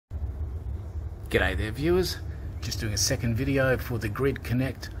G'day there viewers, just doing a second video for the Grid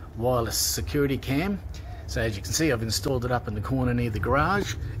Connect wireless security cam. So as you can see, I've installed it up in the corner near the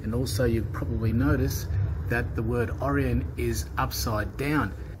garage, and also you probably notice that the word Orion is upside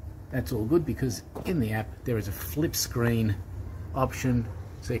down. That's all good because in the app there is a flip screen option,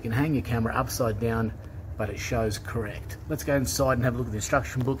 so you can hang your camera upside down but it shows correct. Let's go inside and have a look at the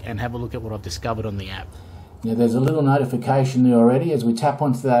instruction book and have a look at what I've discovered on the app. Now there's a little notification there already as we tap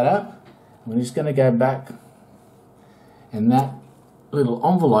onto that app. We're just going to go back, and that little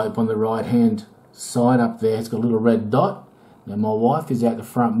envelope on the right hand side up there has got a little red dot. Now my wife is out the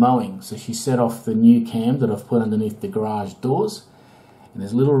front mowing, so she set off the new cam that I've put underneath the garage doors, and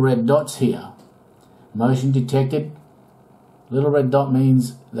there's little red dots here. Motion detected. Little red dot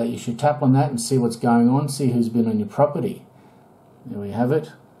means that you should tap on that and see what's going on, see who's been on your property. There we have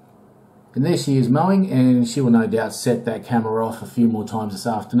it. And there she is mowing, and she will no doubt set that camera off a few more times this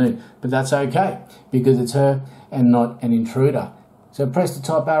afternoon. But that's okay, because it's her and not an intruder. So press the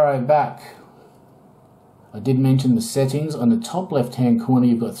top arrow back. I did mention the settings. On the top left hand corner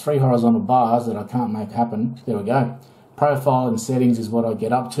you've got 3 horizontal bars that I can't make happen. There we go. Profile and settings is what I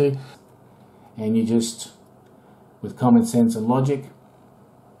get up to. And you just, with common sense and logic,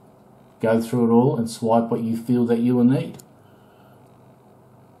 go through it all and swipe what you feel that you will need.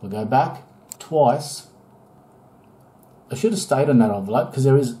 We'll go back twice. I should have stayed on that envelope because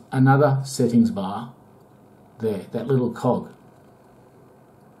there is another settings bar there, that little cog.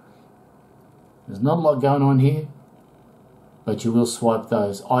 There's not a lot going on here, but you will swipe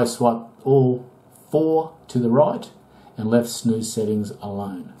those. I swipe all 4 to the right and left snooze settings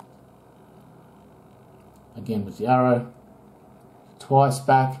alone. Again with the arrow, twice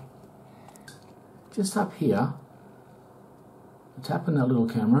back. Just up here, tap on that little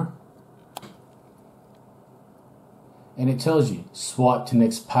camera and it tells you swipe to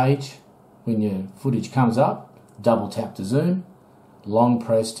next page. When your footage comes up, double tap to zoom, long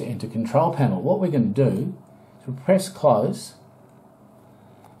press to enter control panel. What we're going to do is we'll press close,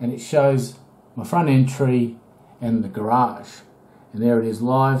 and it shows my front entry and the garage, and there it is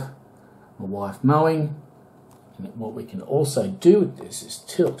live, my wife mowing. And what we can also do with this is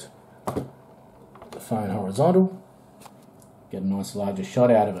tilt the phone horizontal, get a nice larger shot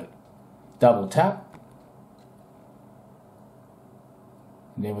out of it. Double tap,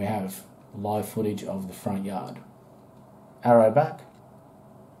 and there we have live footage of the front yard. Arrow back,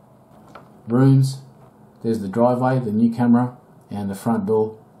 rooms, there's the driveway, the new camera, and the front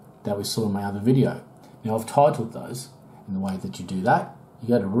door that we saw in my other video. Now I've titled those in the way that you do that. You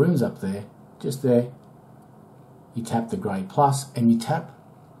go to rooms up there, just there, you tap the grey plus and you tap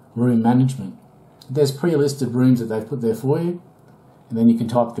room management. There's pre-listed rooms that they've put there for you, and then you can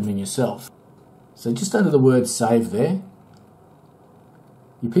type them in yourself. So just under the word save there,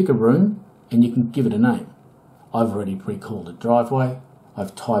 you pick a room and you can give it a name. I've already pre-called it driveway.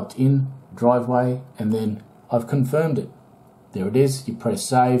 I've typed in driveway and then I've confirmed it. There it is. You press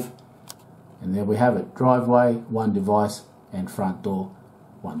save and there we have it. Driveway, 1 device, and front door,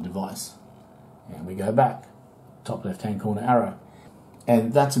 1 device. And we go back. Top left hand corner arrow.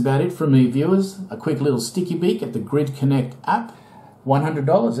 And that's about it from me, viewers. A quick little sticky beak at the Grid Connect app. $100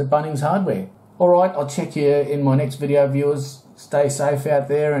 at Bunnings Hardware. Alright, I'll check you in my next video, viewers. Stay safe out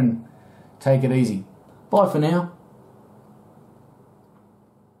there and take it easy. Bye for now.